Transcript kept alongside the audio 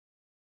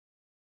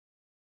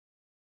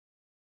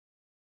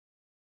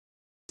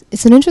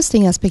It's an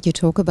interesting aspect you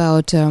talk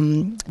about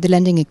the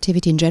lending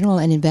activity in general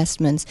and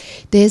investments.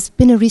 There's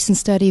been a recent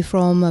study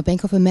from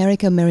Bank of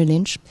America, Merrill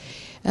Lynch,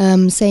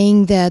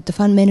 saying that the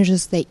fund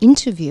managers they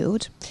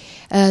interviewed,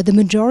 the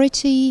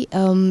majority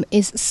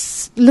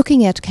is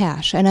looking at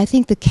cash. And I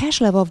think the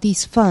cash level of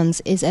these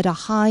funds is at a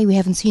high we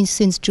haven't seen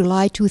since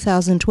July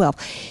 2012.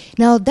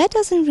 Now, that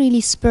doesn't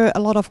really spur a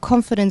lot of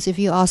confidence, if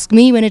you ask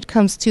me, when it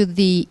comes to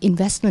the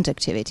investment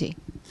activity.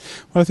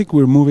 Well, I think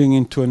we're moving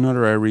into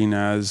another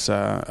arena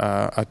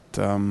at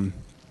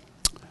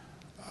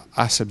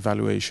asset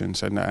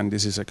valuations, and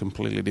this is a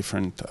completely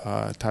different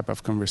type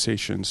of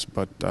conversations,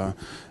 but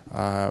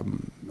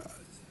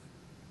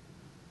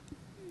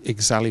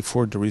exactly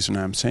for the reason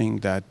I'm saying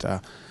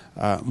that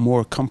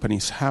more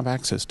companies have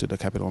access to the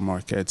capital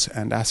markets,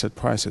 and asset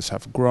prices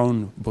have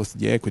grown both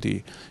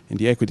in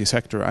the equity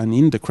sector and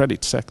in the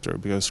credit sector,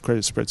 because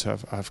credit spreads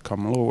have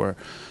come lower.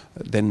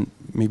 Then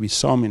maybe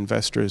some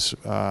investors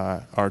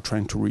are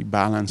trying to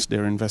rebalance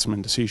their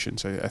investment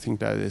decisions. I think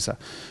that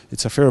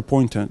it's a fair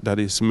point that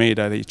is made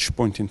at each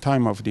point in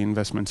time of the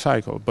investment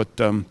cycle. But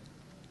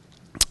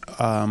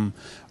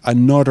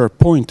another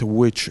point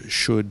which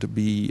should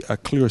be a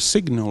clear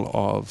signal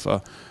of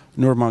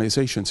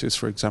normalizations is,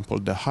 for example,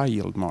 the high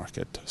yield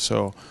market.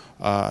 So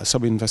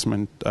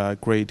sub-investment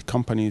grade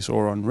companies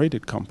or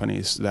unrated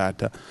companies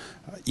that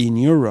in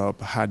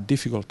Europe had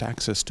difficult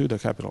access to the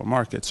capital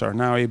markets are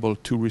now able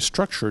to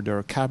restructure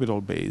their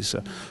capital base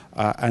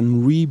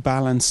and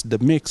rebalance the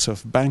mix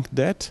of bank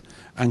debt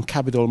and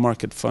capital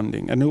market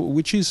funding, and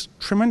which is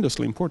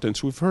tremendously important.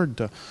 So we've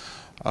heard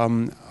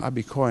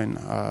Abby Cohen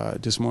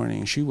this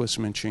morning. She was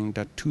mentioning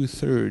that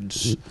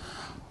 2/3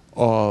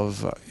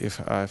 of,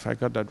 if I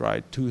got that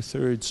right,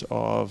 2/3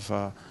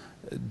 of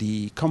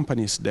the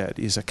company's debt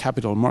is a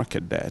capital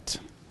market debt,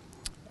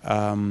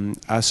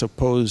 as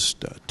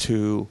opposed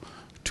to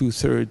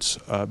 2/3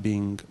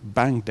 being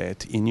bank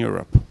debt in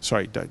Europe.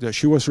 Sorry,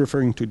 she was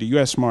referring to the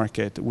U.S.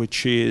 market,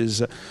 which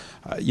is,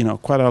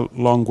 quite a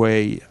long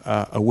way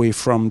away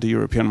from the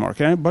European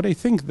market. But I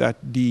think that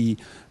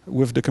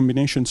with the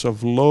combinations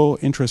of low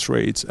interest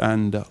rates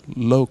and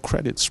low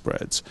credit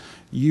spreads,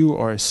 you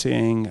are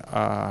seeing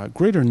a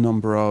greater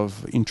number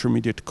of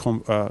intermediate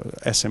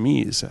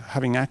SMEs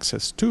having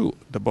access to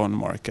the bond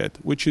market,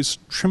 which is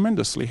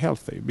tremendously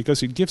healthy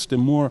because it gives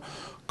them more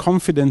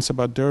confidence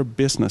about their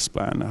business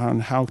plan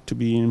and how to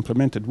be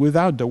implemented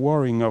without the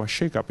worrying of a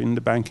shakeup in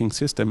the banking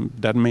system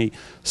that may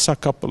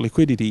suck up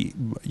liquidity,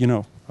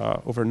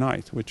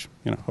 overnight, which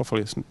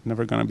hopefully is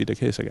never going to be the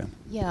case again.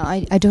 Yeah,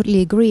 I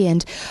totally agree.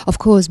 And of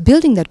course,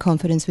 building that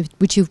confidence,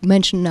 which you've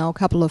mentioned now a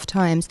couple of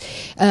times,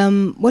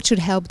 what should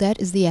help that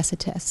is the asset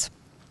test.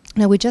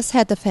 Now, we just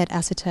had the Fed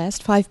asset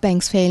test, 5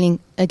 banks failing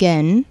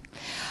again.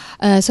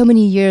 So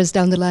many years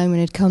down the line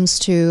when it comes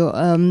to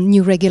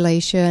new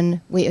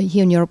regulation.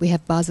 Here in Europe we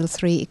have Basel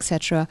III,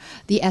 etc.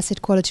 The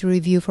asset quality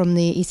review from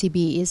the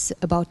ECB is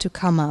about to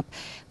come up.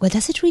 Well,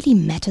 does it really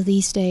matter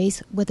these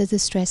days whether the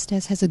stress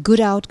test has a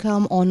good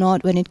outcome or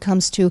not when it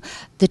comes to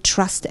the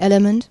trust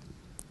element?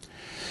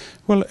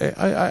 Well,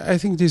 I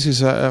think this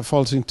is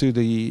falls into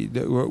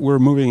we're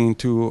moving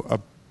into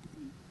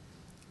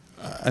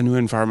a new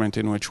environment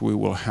in which we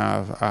will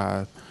have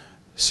a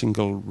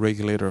single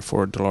regulator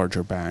for the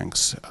larger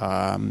banks.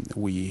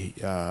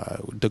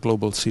 The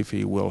global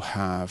SIFI will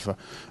have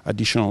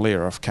additional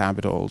layer of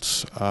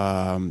capitals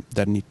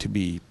that need to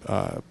be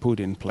put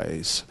in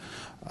place.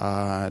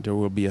 There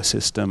will be a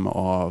system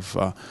of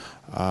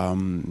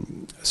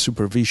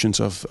supervisions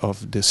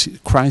of the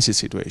crisis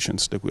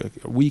situations.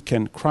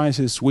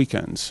 Crisis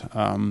weekends,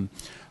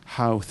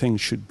 how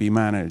things should be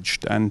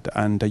managed,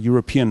 and the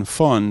European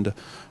fund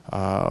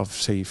of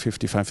say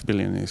 55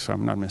 billion, if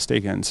I'm not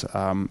mistaken,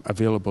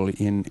 available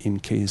in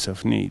case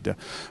of need.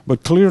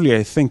 But clearly,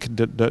 I think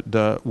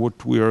that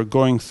what we are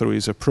going through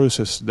is a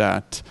process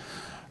that,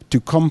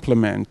 to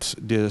complement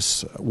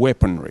this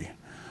weaponry,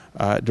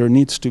 there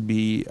needs to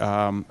be,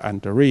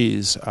 and there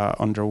is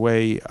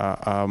underway,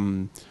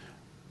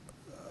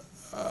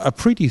 a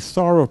pretty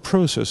thorough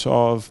process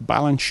of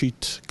balance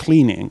sheet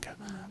cleaning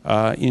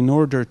in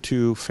order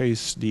to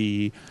face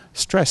the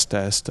stress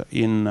test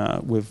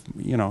with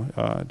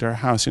their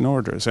house in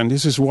orders. And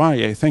this is why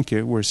I think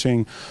we're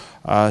seeing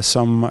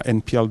some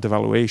NPL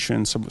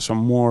devaluation, some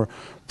more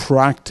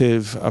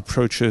proactive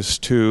approaches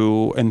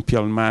to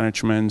NPL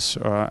management,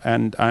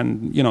 and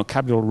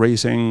capital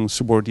raising,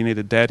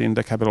 subordinated debt in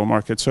the capital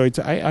market. So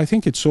I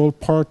think it's all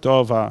part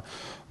of a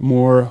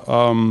more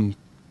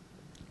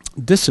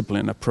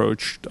disciplined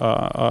approach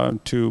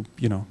to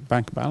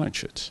bank balance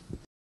sheets.